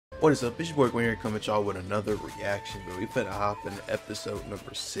What is up? It's your boy Gwen here coming at y'all with another reaction, but we finna hop into episode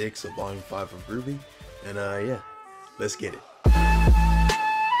number 6 of volume 5 of RWBY. And yeah, let's get it.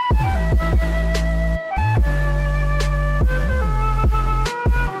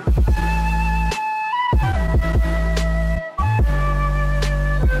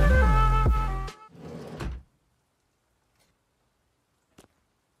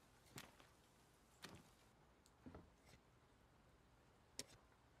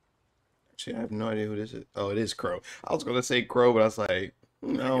 Actually, I have no idea who this is. Oh, it is Crow. I was gonna say Crow, but I was like,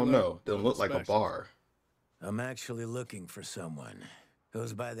 I don't know. Doesn't look like a bar. I'm actually looking for someone.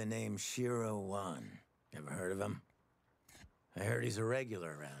 Goes by the name Shiro Wan. Ever heard of him? I heard he's a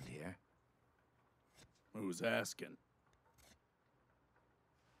regular around here. Who's asking?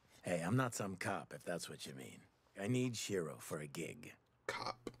 Hey, I'm not some cop, if that's what you mean. I need Shiro for a gig.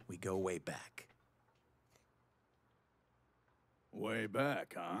 Cop. We go way back. Way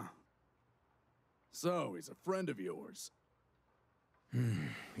back, huh? So, he's a friend of yours.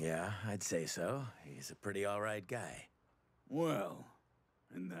 Yeah, I'd say so. He's a pretty alright guy. Well,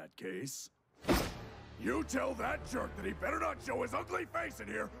 in that case, you tell that jerk that he better not show his ugly face in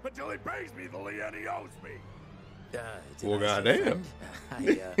here until he pays me the lien he owes me. Well, goddamn.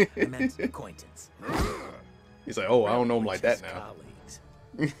 I meant acquaintance. He's like, oh, I don't know him like that now.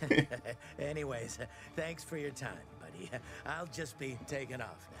 Colleagues. Anyways, thanks for your time, buddy. I'll just be taking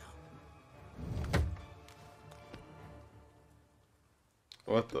off now.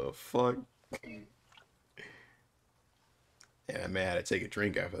 What the fuck? Yeah, man, I had to take a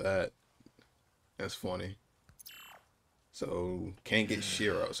drink after that. That's funny. So, can't get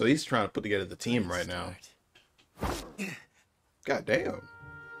Shiro. So he's trying to put together the team right now. God damn.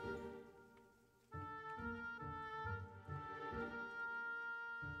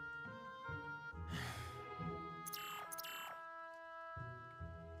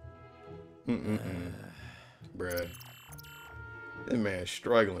 Bruh. This man's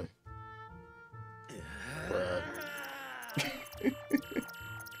struggling. Bruh.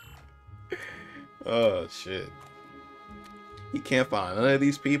 Oh, shit. He can't find none of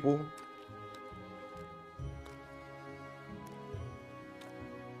these people.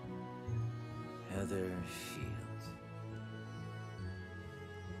 Heather Shields.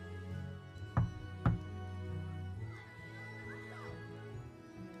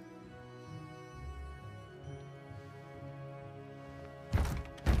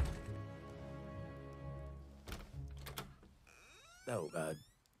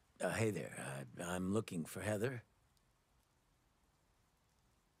 Oh, hey there. I'm looking for Heather.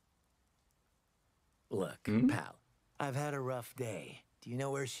 Look, pal, I've had a rough day. Do you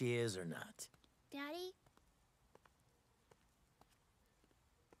know where she is or not? Daddy?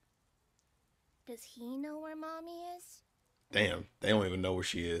 Does he know where Mommy is? Damn, they don't even know where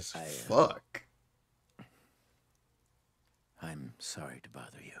she is. Fuck. I'm sorry to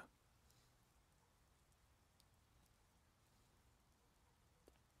bother you.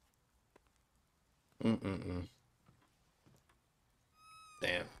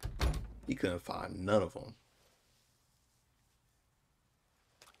 Damn. He couldn't find none of them.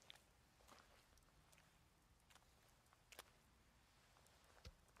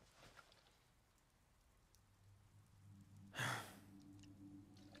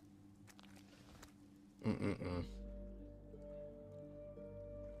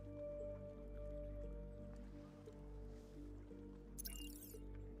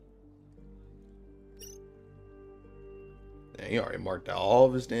 Damn, he already marked out all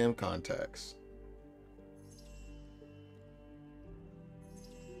of his damn contacts.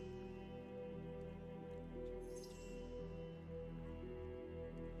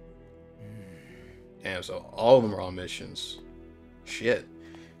 Damn, so all of them are on missions. Shit.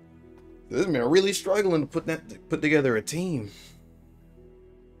 This man really struggling to put together a team.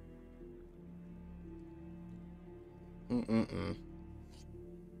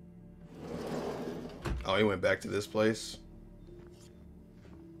 Oh, he went back to this place.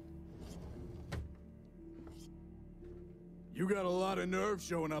 You got a lot of nerve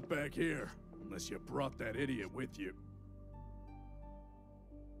showing up back here, unless you brought that idiot with you.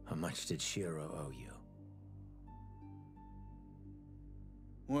 How much did Shiro owe you?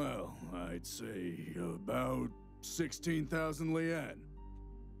 Well, I'd say about 16,000 lien.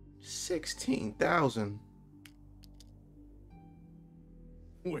 16,000.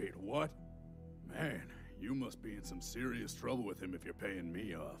 Wait, what? Man, you must be in some serious trouble with him if you're paying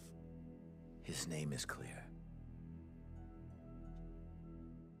me off. His name is clear.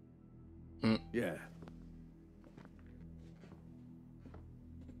 Yeah.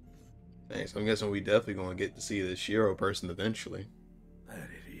 Thanks. I'm guessing we definitely gonna get to see the Shiro person eventually. That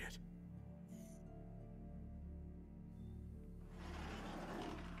idiot.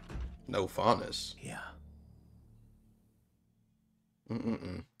 No faunus. Yeah.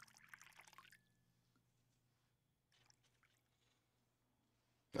 Mm-mm-mm.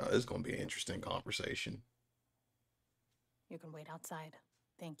 No, this is gonna be an interesting conversation. You can wait outside.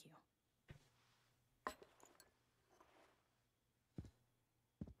 Thank you.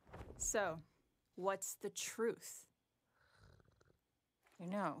 So, what's the truth? You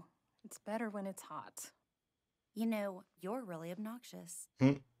know, it's better when it's hot. You know, you're really obnoxious.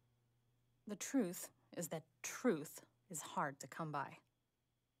 The truth is that truth is hard to come by.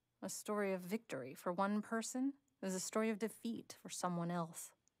 A story of victory for one person is a story of defeat for someone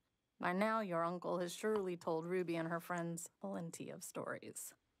else. By now, your uncle has surely told Ruby and her friends plenty of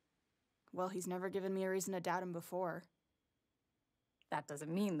stories. Well, he's never given me a reason to doubt him before. That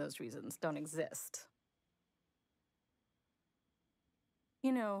doesn't mean those reasons don't exist.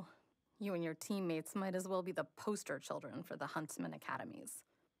 You know, you and your teammates might as well be the poster children for the Huntsman Academies.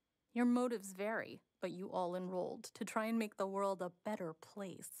 Your motives vary, but you all enrolled to try and make the world a better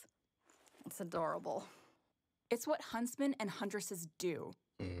place. It's adorable. It's what huntsmen and huntresses do.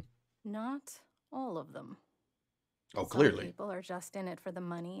 Not all of them. Oh, Some clearly. people are just in it for the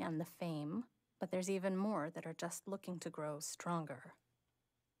money and the fame, but there's even more that are just looking to grow stronger.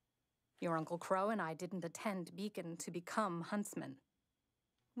 Your Uncle Crow and I didn't attend Beacon to become huntsmen.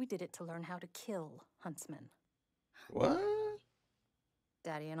 We did it to learn how to kill huntsmen. What?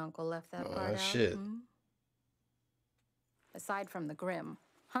 Daddy and Uncle left that Oh, part out. shit. Aside from the Grim,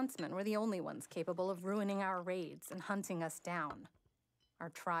 huntsmen were the only ones capable of ruining our raids and hunting us down. Our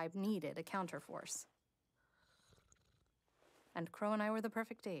tribe needed a counterforce. And Crow and I were the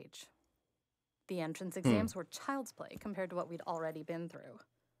perfect age. The entrance exams were child's play compared to what we'd already been through.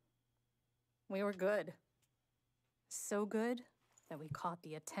 We were good. So good that we caught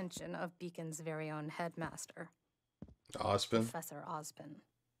the attention of Beacon's very own headmaster, Ospen? Professor Ospen.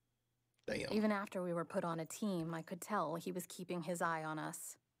 Damn. Even after we were put on a team, I could tell he was keeping his eye on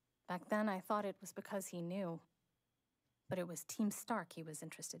us. Back then, I thought it was because he knew. But it was Team Stark he was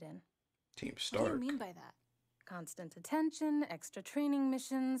interested in. Team What do Stark. you mean by that? Constant attention, extra training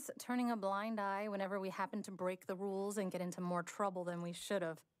missions, turning a blind eye whenever we happened to break the rules and get into more trouble than we should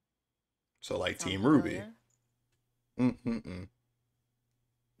have. So like Sound Team Ruby. familiar? Mm-mm-mm.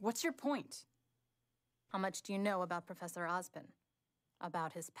 What's your point? How much do you know about Professor Ospen?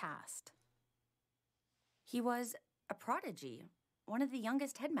 About his past? He was a prodigy, one of the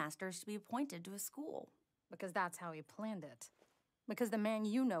youngest headmasters to be appointed to a school. Because that's how he planned it. Because the man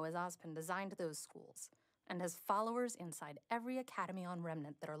you know as Ospen designed those schools and has followers inside every academy on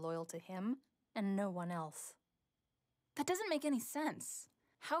Remnant that are loyal to him and no one else. That doesn't make any sense.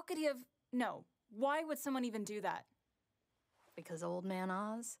 How could he have... No. Why would someone even do that? Because Old Man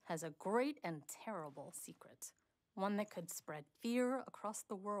Oz has a great and terrible secret. One that could spread fear across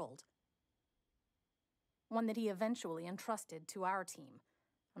the world. One that he eventually entrusted to our team.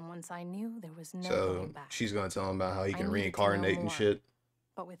 And once I knew, there was no going So back. she's gonna tell him about how he I can needed to know reincarnate and more. shit.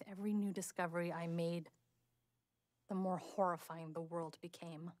 But with every new discovery I made, the more horrifying the world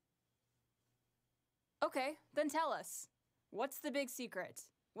became. Okay, then tell us. What's the big secret?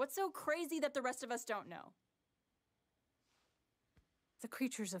 What's so crazy that the rest of us don't know? The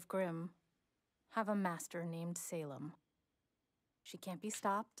creatures of Grimm have a master named Salem. She can't be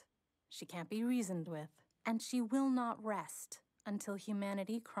stopped, she can't be reasoned with, and she will not rest until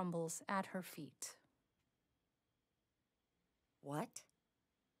humanity crumbles at her feet. What?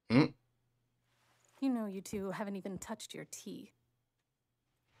 Mm. You know you two haven't even touched your tea.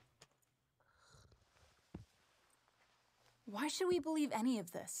 Why should we believe any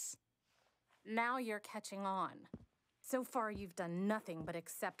of this? Now you're catching on. So far, you've done nothing but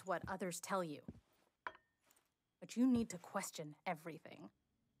accept what others tell you. But you need to question everything.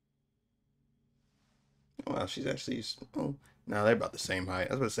 Well, she's actually... Oh, no, they're about the same height.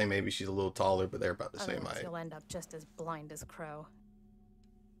 I was about to say maybe she's a little taller, but they're about the same Otherwise, height. you'll end up just as blind as Crow.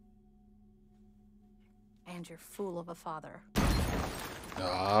 And your fool of a father.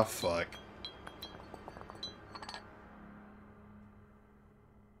 Ah, fuck.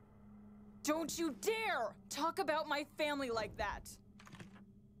 Don't you dare talk about my family like that!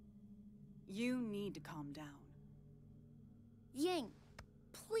 You need to calm down. Yang,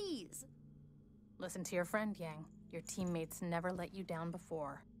 please. Listen to your friend, Yang. Your teammates never let you down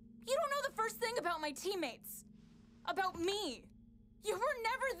before. You don't know the first thing about my teammates! About me! You were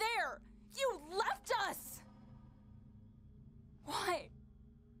never there! You left us! Why?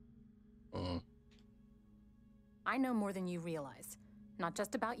 I know more than you realize. Not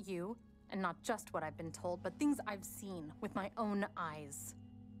just about you, and not just what I've been told, but things I've seen with my own eyes.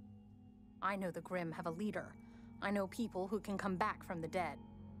 I know the Grimm have a leader. I know people who can come back from the dead.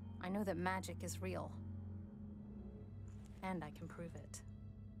 I know that magic is real. And I can prove it.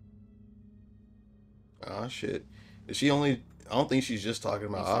 Ah, shit. Is she only... I don't think she's just talking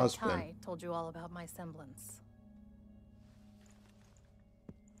about You said Ozpin. Ty told you all about my semblance.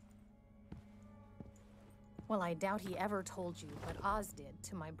 Well, I doubt he ever told you what Oz did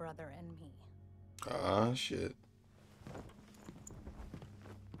to my brother and me. Ah, shit.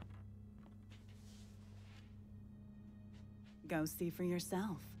 Go see for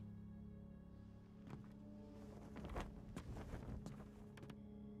yourself.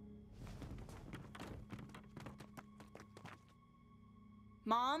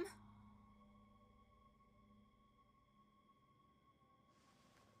 Mom?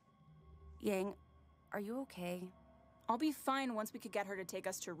 Yang, are you okay? I'll be fine once we could get her to take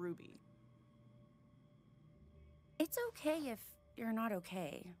us to Ruby. It's okay if you're not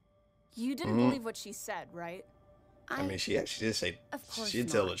okay. You didn't believe what she said, right? I mean, she actually did say Of course she'd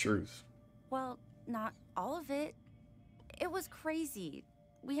tell not. the truth. Well, not all of it. It was crazy.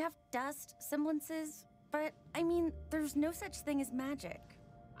 We have dust, semblances, but I mean, there's no such thing as magic.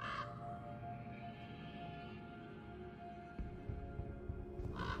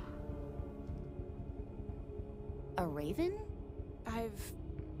 A raven? I've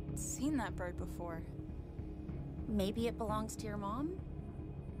seen that bird before. Maybe it belongs to your mom?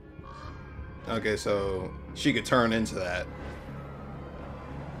 Okay, so she could turn into that.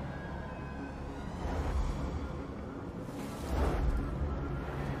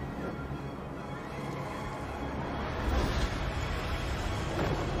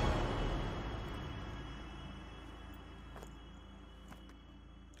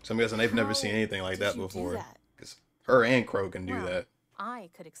 So I'm guessing they've never seen anything like that did you do before. that? Because her and Crow can do Well, that. I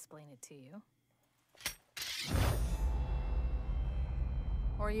could explain it to you.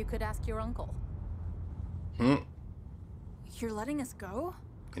 Or you could ask your uncle. You're letting us go?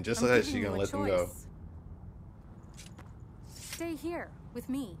 And just I'm like that, giving she you gonna a let them go. choice. Stay here with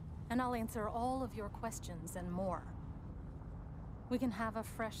me, and I'll answer all of your questions and more. We can have a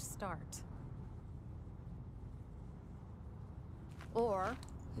fresh start. Or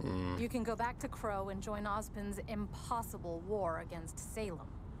you can go back to Crow and join Ozpin's impossible war against Salem.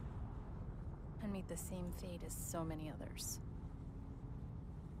 And meet the same fate as so many others.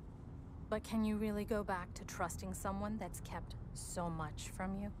 But can you really go back to trusting someone that's kept so much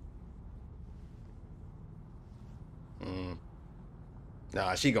from you?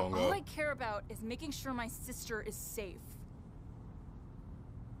 Nah, she gonna All go. I care about is making sure my sister is safe.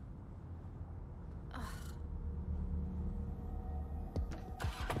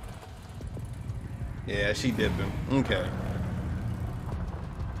 Yeah, she dipping. Okay.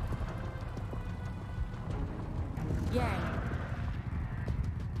 Yang.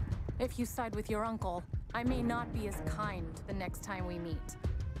 If you side with your uncle, I may not be as kind the next time we meet.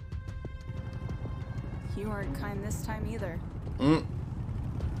 You aren't kind this time either. I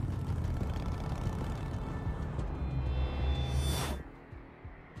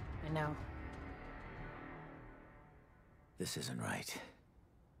know. This isn't right.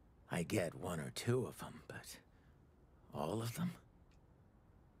 I get one or two of them, but all of them?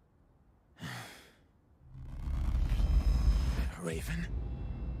 Raven?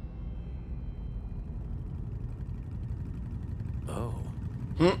 Oh.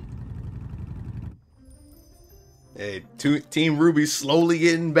 Hey, Team Ruby's slowly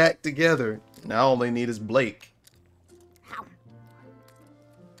getting back together. Now all they need is Blake.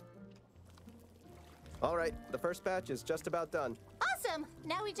 All right, the first batch is just about done. Awesome!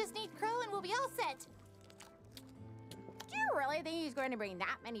 Now we just need Crow and we'll be all set. Do you really think he's going to bring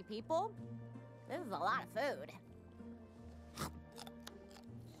that many people? This is a lot of food.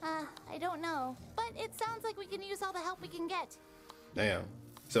 I don't know. But it sounds like we can use all the help we can get. Damn.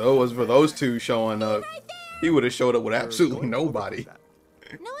 So it was for those two showing up. He would have showed up with absolutely nobody.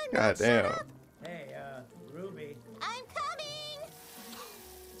 No, I'm God not. Shut damn. up. Hey, Ruby. I'm coming!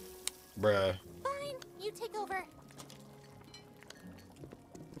 Bruh. Fine, you take over.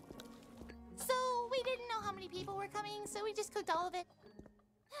 So, we didn't know how many people were coming, so we just cooked all of it.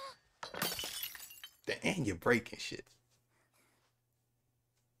 And you're breaking shit.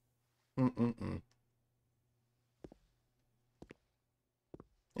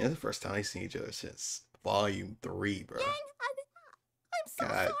 Yeah, the first time I seen each other since Volume 3, bro. Yang, I'm so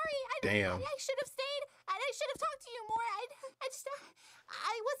God sorry. damn. I should have stayed. And I should have talked to you more.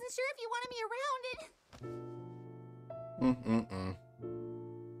 I wasn't sure if you wanted me around.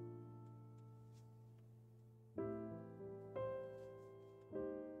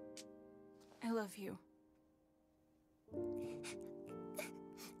 I love you.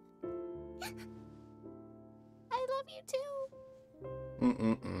 I love you too.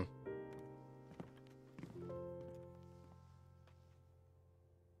 Mm-mm-mm.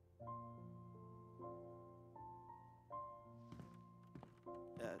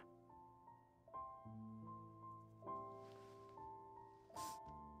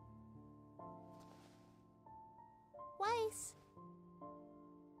 Weiss.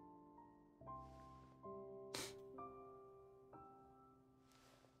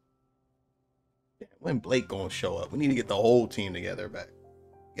 When Blake gonna show up? We need to get the whole team together back.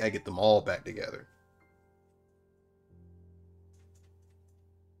 Gotta get them all back together.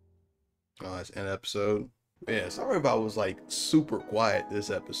 Oh, that's an episode. Yeah, sorry if I was like super quiet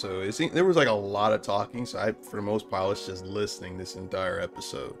this episode. It seemed there was like a lot of talking, so I, for the most part, I was just listening this entire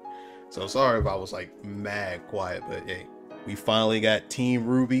episode. So sorry if I was like mad quiet, but hey, we finally got Team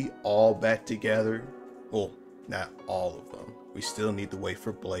RWBY all back together. Well, not all of them. We still need to wait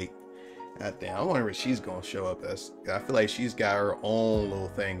for Blake. God damn, I wonder if she's gonna show up. I feel like she's got her own little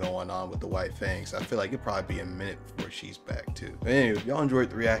thing going on with the White Fangs. I feel like it'll probably be a minute before she's back too. But anyway, if y'all enjoyed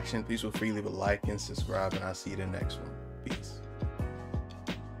the reaction, please feel free to leave a like and subscribe, and I'll see you in the next one.